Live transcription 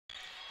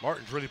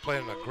Martin's really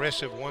playing an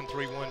aggressive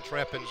 1-3-1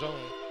 trapping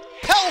zone.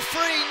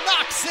 Pelfrey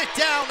knocks it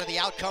down. The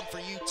outcome for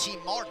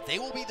UT Martin, they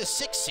will be the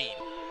 6th seed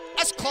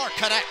as Clark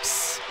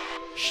connects.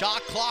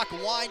 Shot clock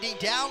winding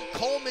down.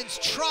 Coleman's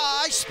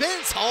try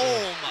spins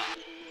home.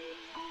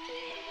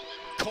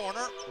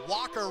 Corner,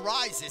 Walker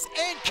rises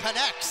and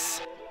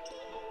connects.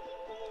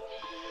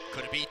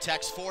 Could it be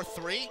text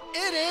 4-3?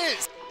 It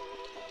is.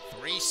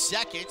 3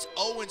 seconds,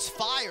 Owens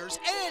fires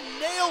and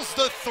nails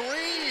the 3.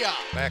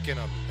 Back in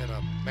a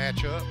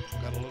matchup,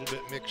 got a little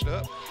bit mixed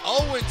up.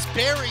 Owens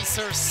buries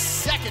her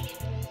 2nd.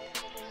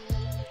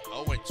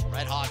 Owens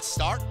red hot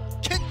start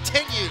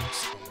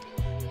continues.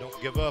 Don't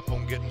give up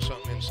on getting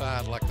something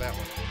inside like that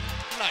one.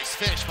 Nice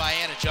finish by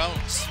Anna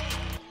Jones.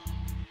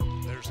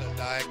 There's that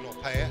diagonal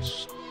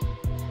pass.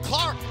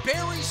 Clark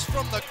buries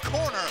from the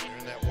corner. They're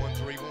in that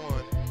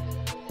 1-3-1.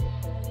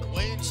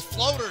 Gwynn's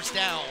floaters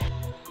down.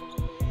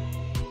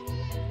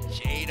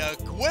 Jada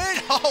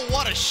Gwynn, oh,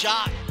 what a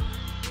shot.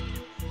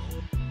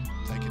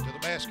 Take it to the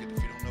basket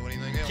if you don't know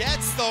anything else.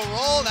 Gets the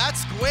roll,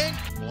 that's Gwynn.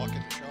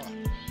 Blocking the shot.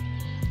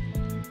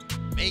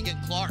 Megan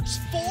Clark's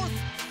 4th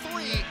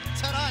 3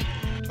 tonight.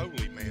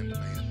 Totally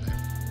man-to-man there.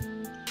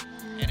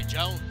 Anna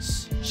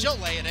Jones, she'll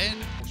lay it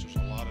in. Forces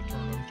a lot of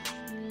turnovers.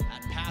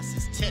 That pass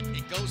is tipped,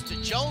 it goes to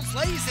Jones,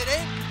 lays it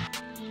in.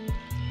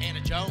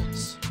 Anna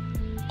Jones,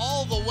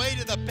 all the way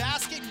to the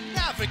basket,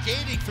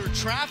 navigating through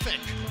traffic.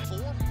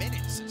 4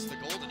 minutes since the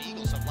Golden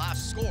Eagles have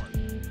last scored.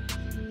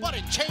 But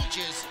it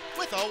changes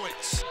with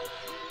Owens.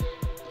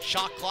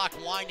 Shot clock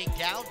winding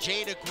down.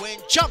 Jada Gwynn,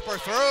 jumper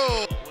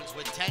through. Owens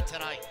with 10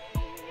 tonight.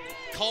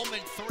 Coleman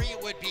 3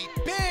 would be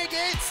big.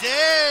 It's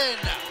in.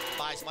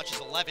 By as much as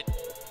 11.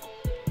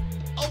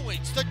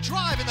 Owens, the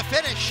drive and the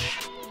finish.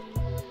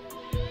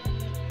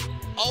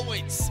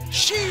 Owens,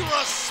 she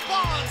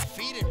responds.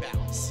 Feet and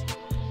bounce.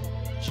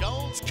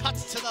 Jones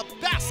cuts to the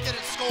basket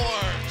and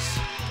scores.